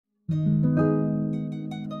Hi,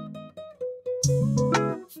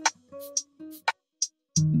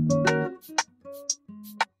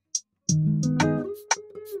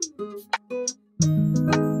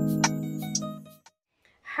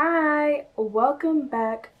 welcome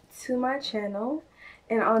back to my channel,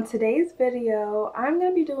 and on today's video I'm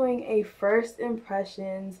going to be doing a first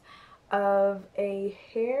impressions of a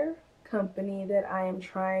hair company that I am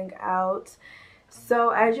trying out. So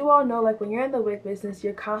as you all know, like when you're in the wig business,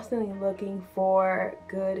 you're constantly looking for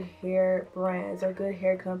good hair brands or good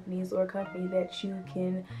hair companies or a company that you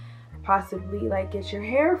can possibly like get your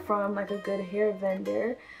hair from, like a good hair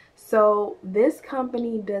vendor. So this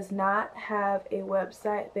company does not have a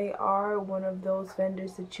website. They are one of those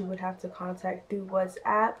vendors that you would have to contact through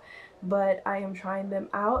WhatsApp, but I am trying them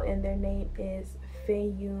out, and their name is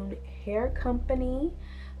Fayuan Hair Company.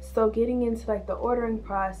 So getting into like the ordering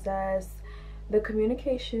process, the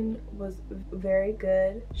communication was very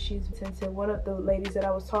good. One of the ladies that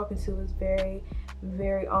I was talking to was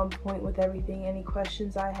very on point with everything, any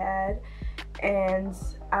questions I had, and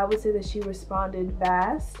I would say that she responded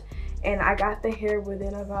fast, and I got the hair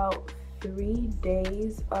within about 3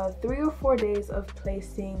 or 4 days of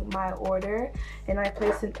placing my order. And I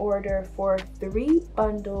placed an order for 3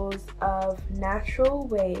 bundles of natural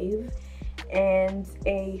wave and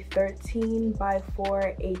a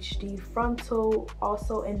 13x4 HD frontal,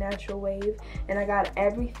 also in natural wave, and I got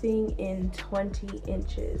everything in 20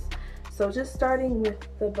 inches. So just starting with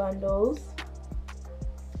the bundles,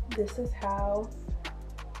 this is how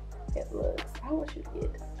it looks. I want you to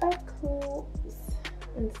get up close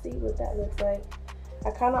and see what that looks like.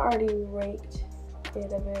 I kind of already raked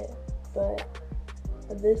it a bit, but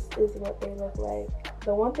this is what they look like.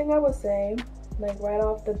 The one thing I would say, like right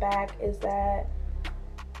off the back, is that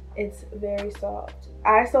it's very soft.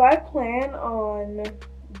 So I plan on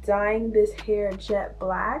dyeing this hair jet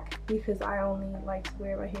black because I only like to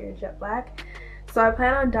wear my hair jet black. So I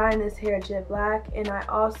plan on dyeing this hair jet black, and I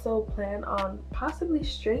also plan on possibly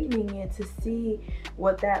straightening it to see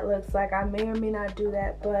what that looks like. I may or may not do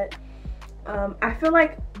that, but I feel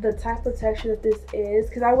like the type of texture that this is,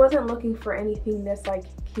 because I wasn't looking for anything that's like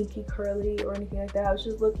kinky curly or anything like that. I was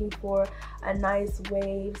just looking for a nice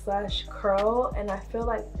wave slash curl, and I feel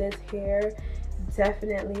like this hair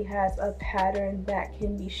definitely has a pattern that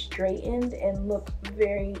can be straightened and look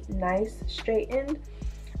very nice straightened.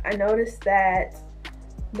 I noticed that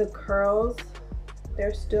the curls,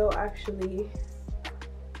 they're still actually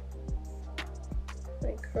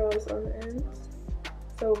like curls on the ends,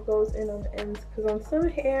 so it goes in on the ends, because on some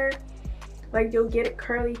hair, like you'll get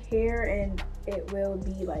curly hair and it will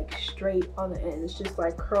be like straight on the ends, just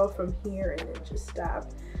like curl from here and then just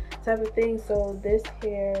stop type of thing. So this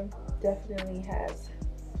hair definitely has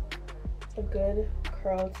a good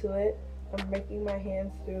curl to it. I'm making my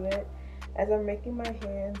hands through it. As I'm making my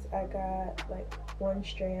hands, I got like 1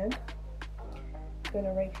 strand. I'm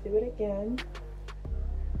gonna rake through it again,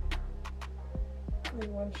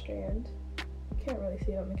 and 1 strand. You can't really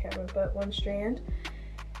see it on the camera, but 1 strand.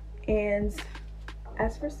 And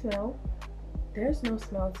as for smell, there's no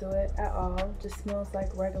smell to it at all. Just smells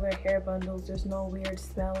like regular hair bundles. There's no weird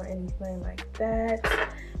smell or anything like that.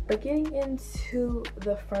 But getting into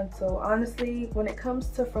the frontal, honestly, when it comes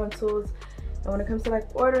to frontals and when it comes to like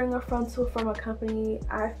ordering a frontal from a company,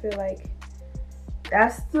 I feel like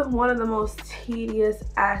that's one of the most tedious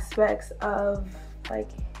aspects of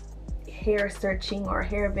like hair searching or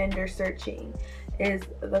hair vendor searching, is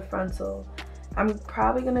the frontal. I'm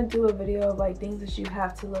probably gonna do a video of like things that you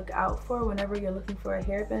have to look out for whenever you're looking for a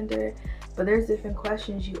hair vendor, but there's different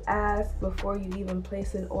questions you ask before you even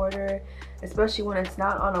place an order, especially when it's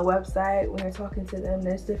not on a website. When you're talking to them,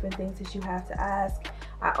 there's different things that you have to ask.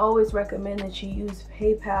 I always recommend that you use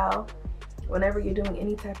PayPal whenever you're doing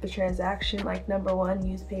any type of transaction. Like, number one,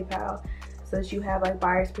 use PayPal so that you have like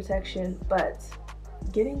buyer's protection. But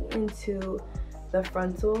getting into the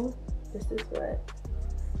frontal, this is what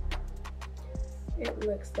it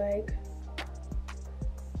looks like.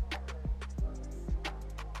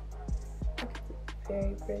 It's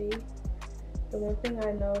very pretty. The one thing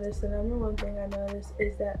I noticed, the number one thing I noticed,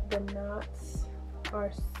 is that the knots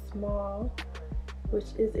are small,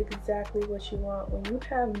 which is exactly what you want. When you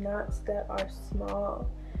have knots that are small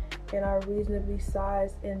and are reasonably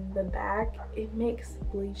sized in the back, it makes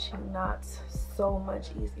bleaching knots so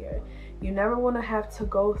much easier. You never want to have to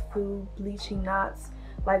go through bleaching knots,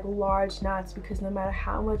 like large knots, because no matter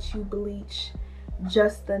how much you bleach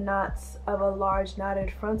just the knots of a large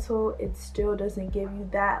knotted frontal, it still doesn't give you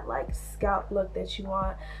that like scalp look that you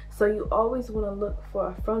want. So you always want to look for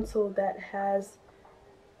a frontal that has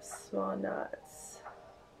small knots.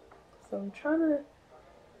 So I'm trying to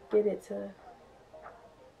get it to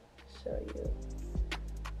show you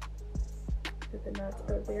that the knots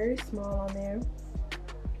are very small on there.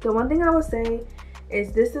 The one thing I would say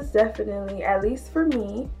is this is definitely, at least for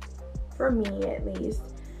me at least,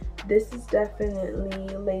 this is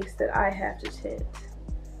definitely lace that I have to tint,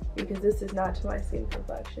 because this is not to my skin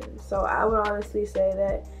complexion. So I would honestly say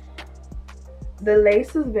that the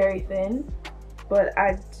lace is very thin, but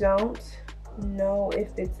I don't know if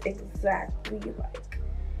it's exactly like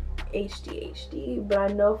HD, but I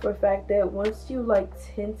know for a fact that once you like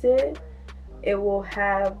tint it, it will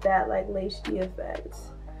have that like lace-y effect.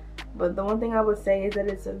 But the one thing I would say is that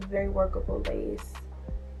it's a very workable lace.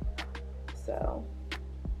 So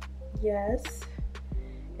yes,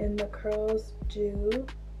 and the curls do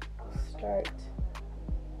start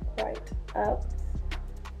right up.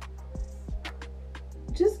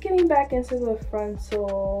 Just getting back into the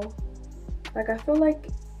frontal, like I feel like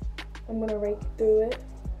I'm gonna rake through it.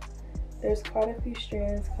 There's quite a few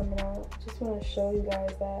strands coming out. Just want to show you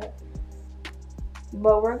guys that.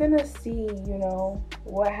 But we're gonna see, you know,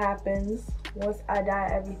 what happens once I dye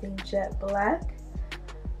everything jet black,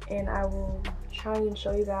 and I will try and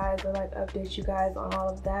show you guys or like update you guys on all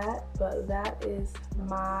of that. But that is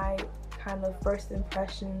my kind of first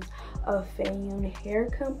impressions of Fayuan Hair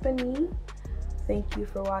Company. Thank you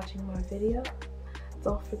for watching my video.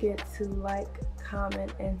 Don't forget to like,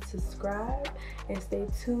 comment, and subscribe, and stay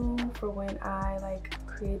tuned for when I like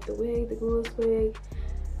create the wig, the glueless wig,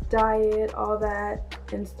 dye it, all that,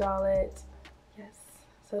 install it. Yes,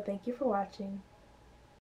 so thank you for watching.